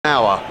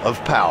hour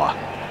of power.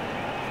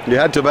 You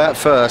had to bat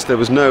first, there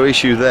was no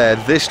issue there.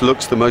 This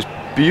looks the most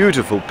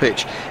beautiful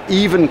pitch.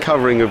 Even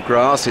covering of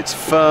grass, it's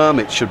firm,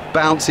 it should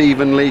bounce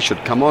evenly,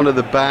 should come onto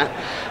the bat.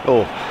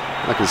 Oh,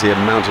 I can see a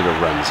mountain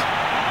of runs.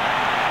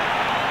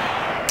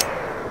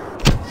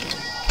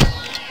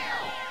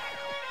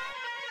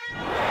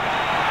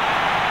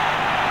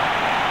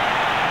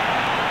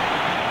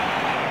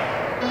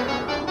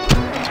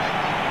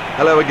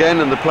 Hello again,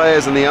 and the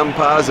players and the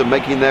umpires are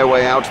making their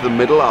way out to the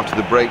middle after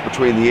the break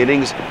between the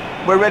innings.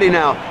 We're ready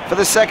now for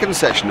the second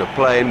session of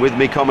play, and with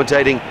me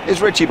commentating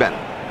is Richie Bennett.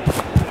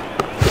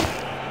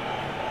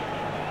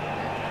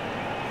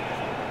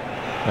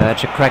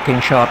 That's a cracking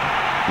shot.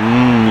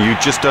 You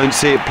just don't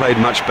see it played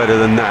much better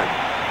than that.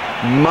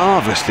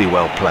 Marvellously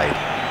well played.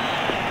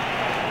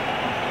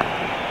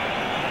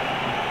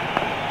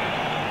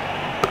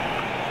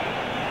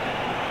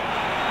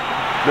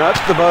 Nope,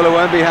 the bowler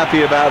won't be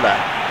happy about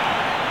that.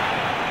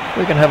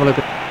 We can have a look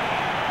at...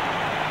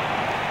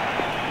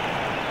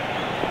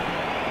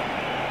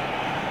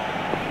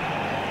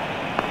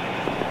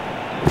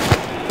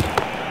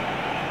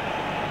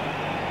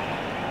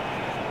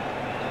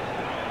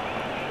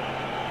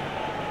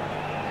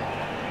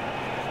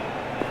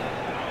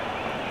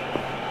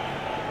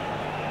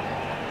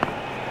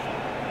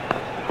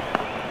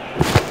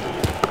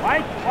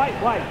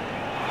 Wait.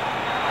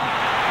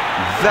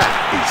 That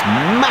is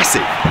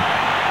massive.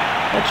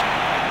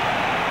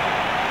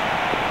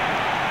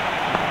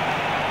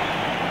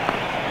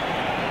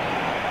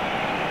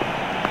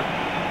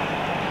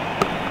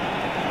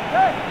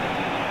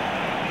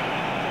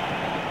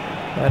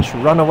 That's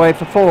run away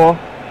for 4.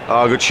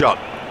 Oh, good shot.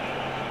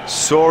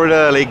 Saw it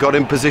early, got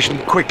in position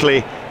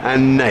quickly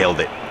and nailed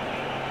it.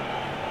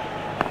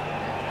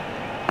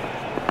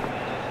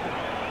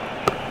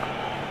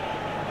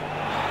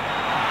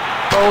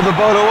 Oh, the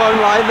bowler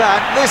won't like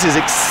that. This is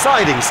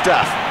exciting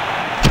stuff.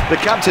 The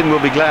captain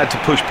will be glad to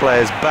push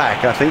players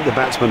back. I think the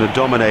batsmen are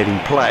dominating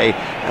play,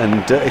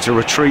 and it's a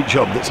retreat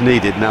job that's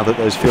needed now that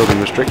those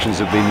fielding restrictions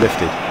have been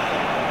lifted.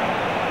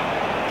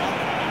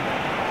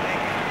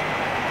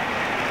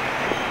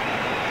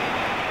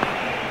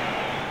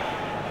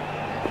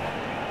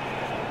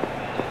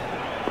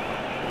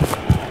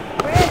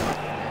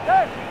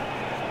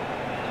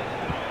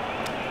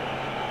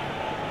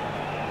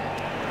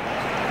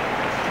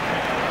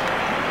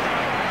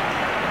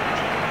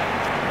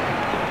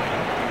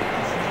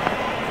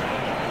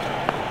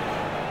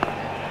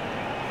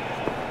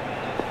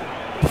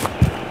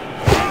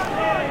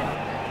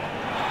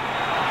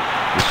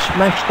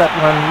 Smashed that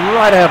one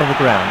right out of the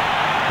ground.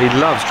 He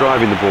loves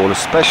driving the ball,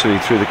 especially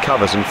through the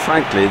covers, and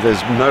frankly,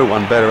 there's no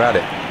one better at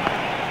it.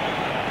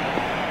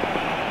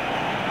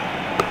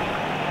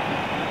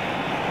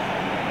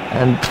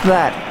 And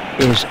that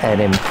is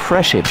an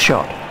impressive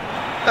shot.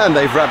 And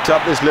they've wrapped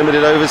up this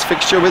limited overs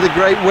fixture with a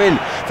great win.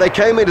 They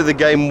came into the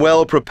game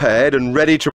well prepared and ready to